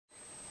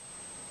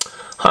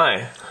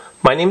Hi,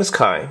 my name is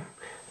Kai,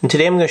 and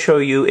today I'm going to show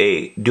you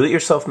a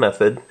do-it-yourself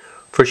method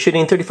for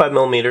shooting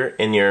 35mm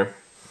in your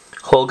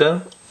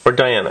Holga or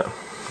Diana.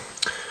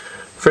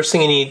 First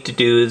thing you need to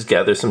do is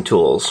gather some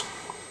tools.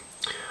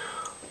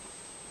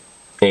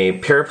 A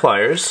pair of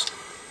pliers,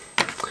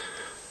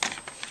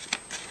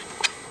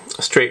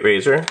 a straight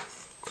razor,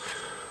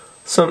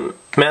 some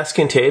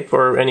masking tape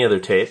or any other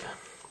tape,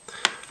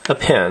 a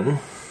pen.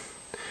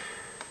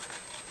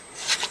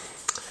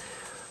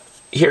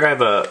 Here I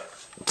have a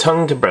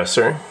tongue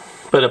depressor,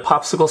 but a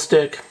popsicle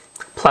stick,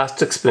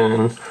 plastic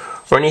spoon,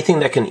 or anything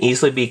that can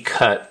easily be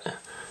cut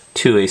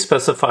to a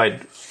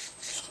specified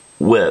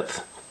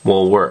width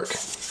will work.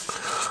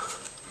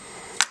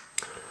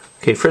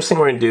 Okay, first thing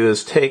we're going to do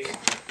is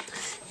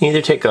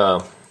either take a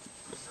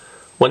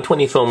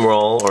 120 film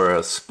roll or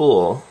a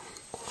spool,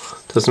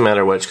 doesn't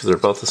matter which because they're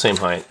both the same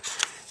height,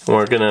 and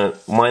we're going to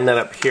line that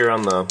up here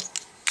on the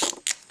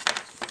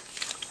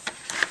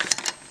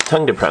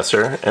tongue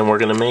depressor, and we're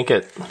going to make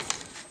it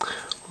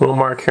a little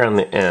mark here on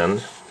the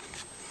end.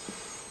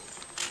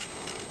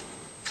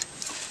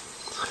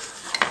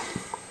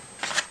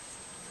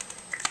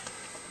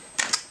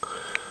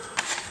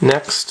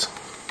 Next,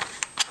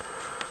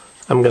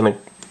 I'm going to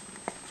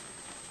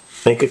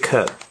make a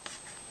cut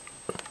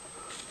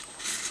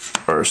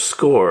or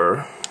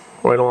score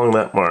right along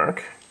that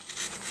mark.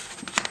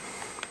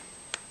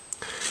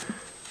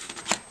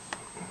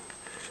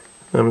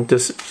 I'm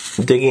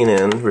just digging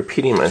in,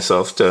 repeating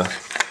myself to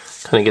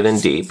kind of get in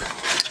deep.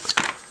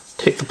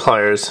 Take the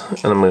pliers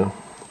and I'm going to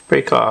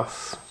break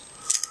off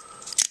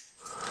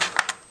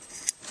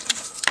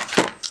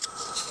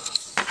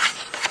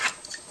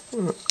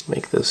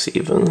make this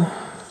even.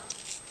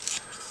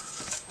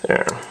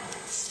 There.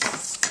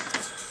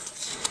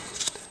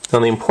 Now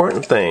the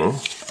important thing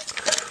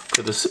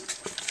for this,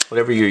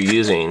 whatever you're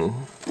using,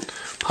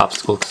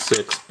 popsicle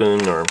stick,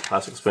 spoon, or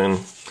plastic spoon,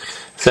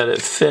 is that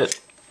it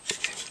fit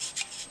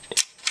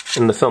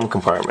in the film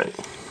compartment.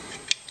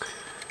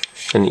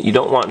 And you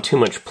don't want too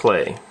much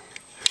play.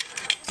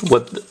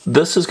 What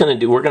this is going to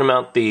do, we're going to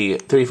mount the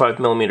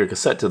 35mm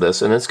cassette to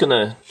this, and it's going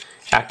to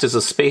act as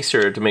a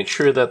spacer to make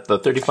sure that the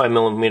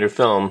 35mm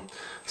film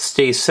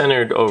stays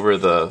centered over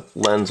the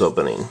lens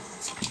opening.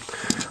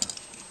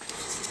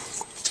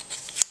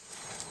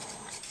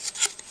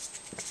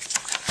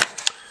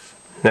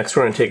 Next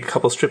we're going to take a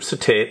couple strips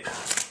of tape,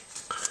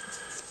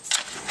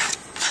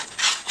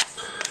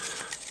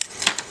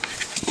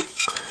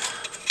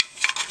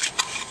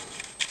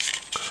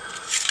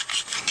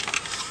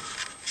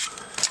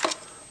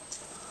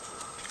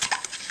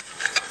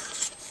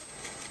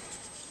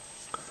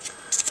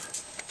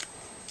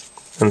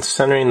 and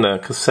centering the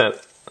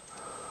cassette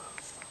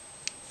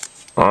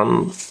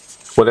on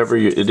whatever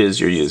it is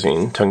you're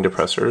using, tongue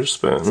depressor,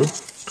 spoon.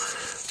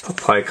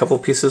 Apply a couple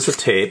pieces of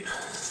tape.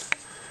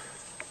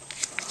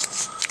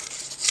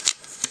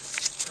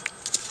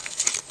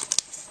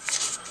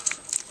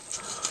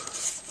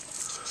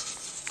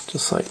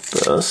 Just like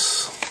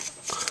this.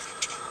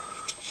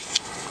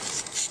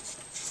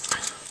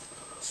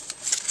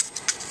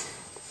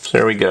 So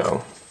there we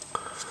go.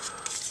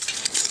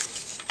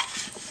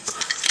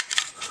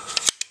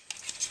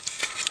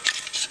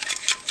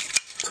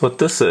 So what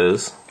this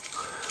is,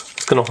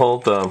 it's going to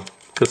hold the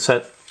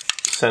cassette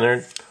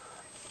centered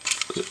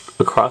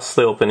across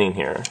the opening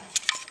here.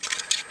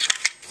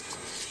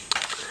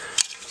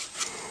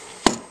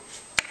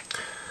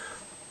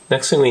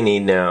 Next thing we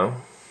need now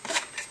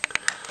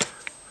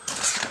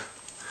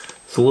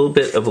is a little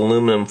bit of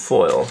aluminum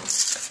foil.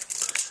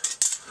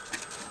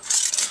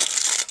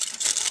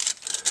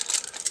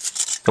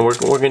 And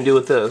what we're going to do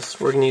with this,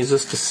 we're going to use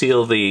this to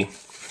seal the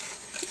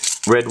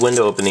red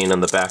window opening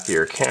on the back of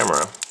your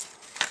camera.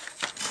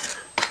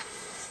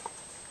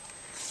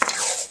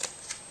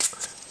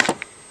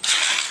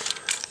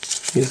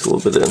 Use a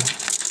little bit of,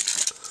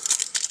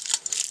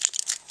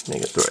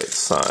 make it the right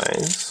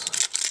size.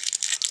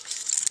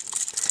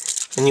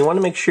 And you want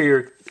to make sure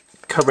you're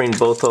covering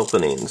both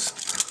openings.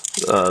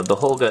 The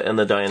Holga and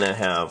the Diana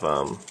have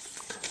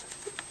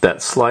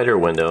that slider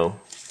window.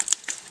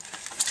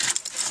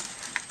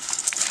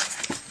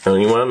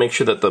 And you want to make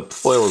sure that the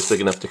foil is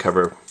big enough to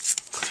cover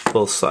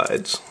both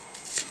sides.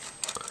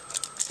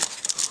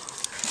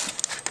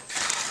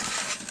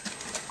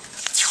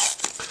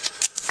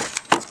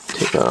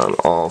 Take on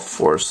all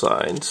four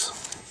sides.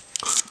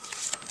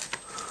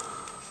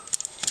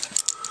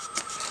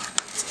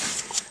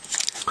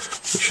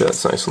 Make sure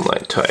that's nice and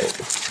light tight.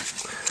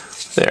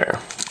 There.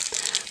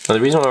 Now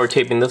the reason why we're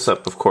taping this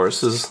up, of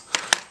course, is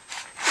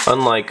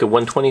unlike a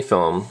 120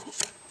 film,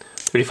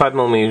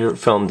 35mm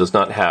film does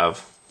not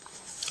have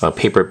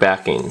paper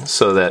backing,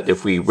 so that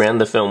if we ran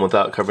the film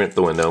without covering up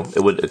the window,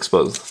 it would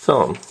expose the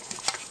film.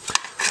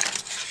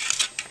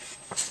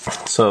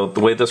 So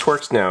the way this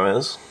works now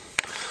is,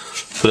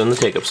 put in the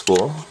take-up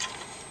spool,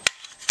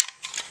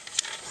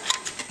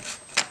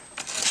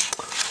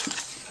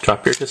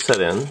 drop your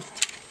cassette in.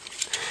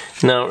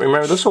 Now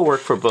remember, this will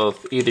work for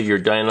both either your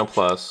Diana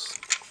Plus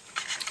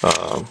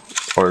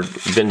or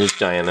vintage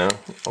Diana,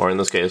 or in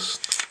this case,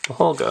 the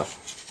Holga.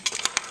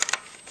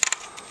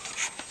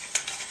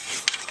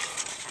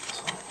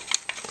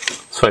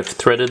 So I've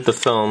threaded the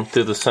film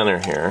through the center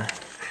here.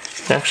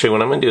 Actually,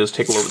 what I'm going to do is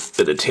take a little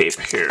bit of tape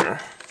here.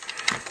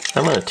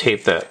 I'm going to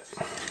tape that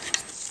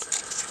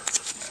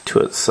to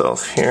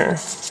itself here.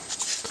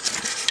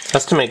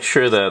 That's to make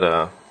sure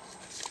that,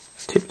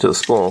 tape to the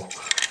spool,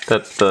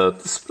 that the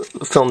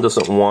film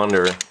doesn't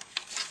wander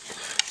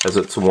as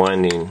it's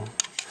winding.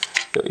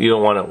 You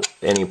don't want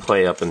any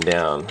play up and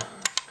down.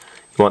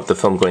 You want the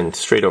film going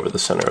straight over the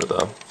center of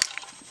the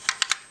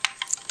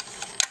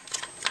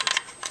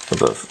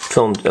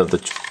film of the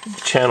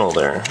channel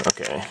there.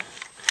 Okay.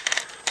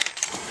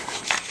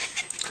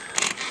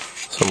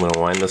 So I'm going to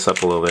wind this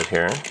up a little bit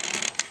here.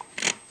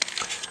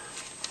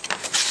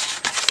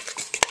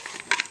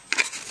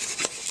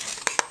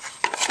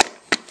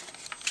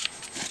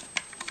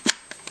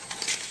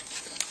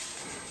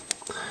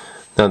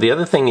 Now the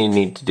other thing you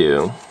need to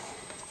do,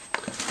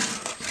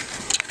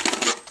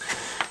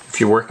 if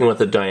you're working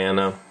with a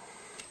Diana,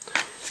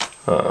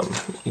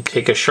 you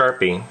take a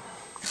Sharpie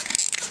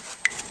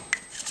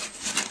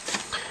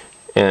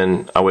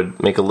and I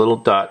would make a little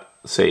dot,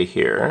 say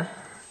here,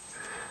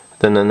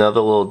 then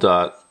another little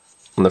dot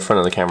on the front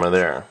of the camera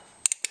there.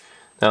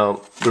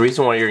 Now the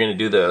reason why you're going to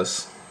do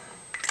this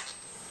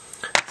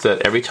is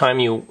that every time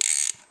you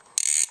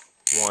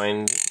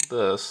wind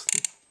this,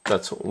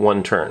 that's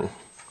one turn.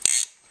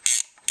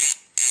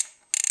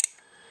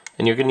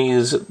 And you're going to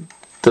use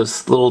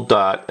this little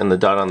dot and the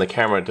dot on the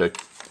camera to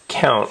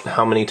count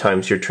how many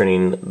times you're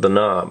turning the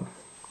knob.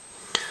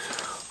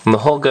 On the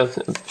Holga,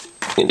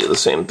 you can do the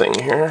same thing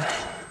here.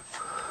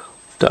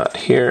 Dot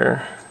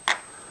here.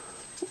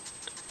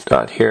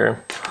 Dot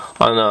here.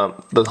 On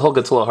the Holga,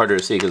 it's a little harder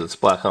to see because it's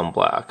black on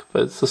black,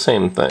 but it's the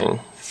same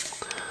thing.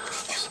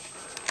 So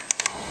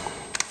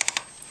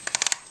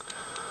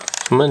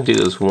what I'm going to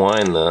do is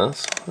wind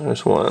this.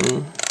 There's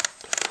one.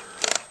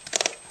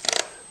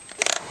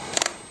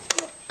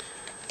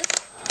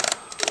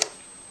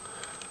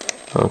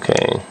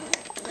 Okay,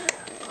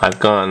 I've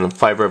gone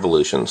 5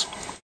 revolutions.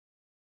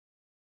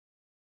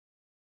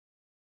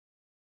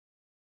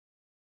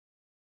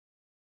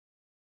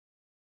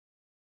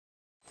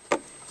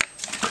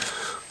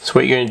 So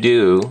what you're going to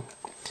do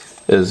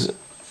is,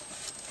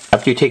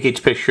 after you take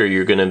each picture,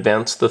 you're going to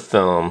advance the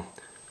film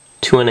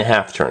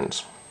 2.5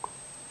 turns.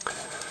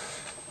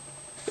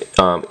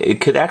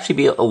 It could actually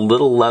be a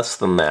little less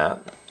than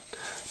that,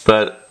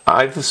 but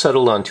I've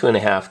settled on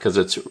 2.5 because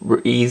it's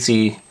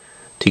easy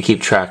to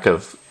keep track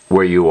of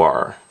where you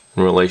are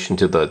in relation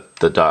to the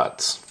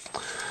dots.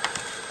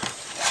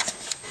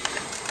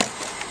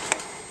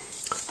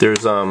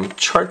 There's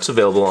charts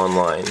available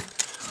online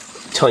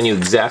telling you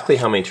exactly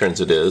how many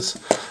turns it is,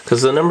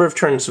 because the number of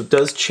turns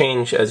does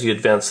change as you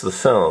advance the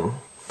film,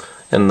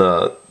 and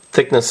the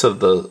thickness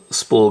of the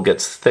spool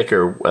gets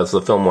thicker as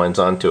the film winds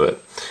onto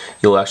it.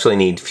 You'll actually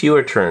need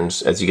fewer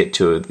turns as you get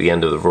to the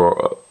end of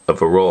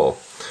a roll.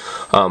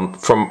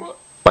 From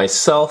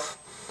myself,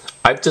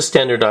 I've just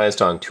standardized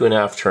on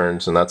 2.5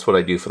 turns, and that's what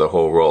I do for the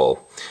whole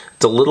roll.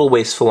 It's a little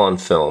wasteful on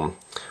film,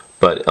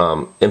 but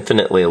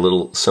infinitely a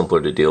little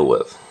simpler to deal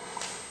with.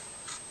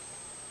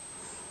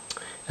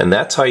 And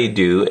that's how you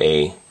do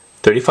a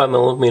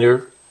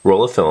 35mm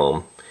roll of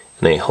film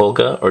in a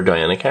Holga or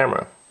Diana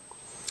camera.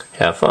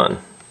 Have fun.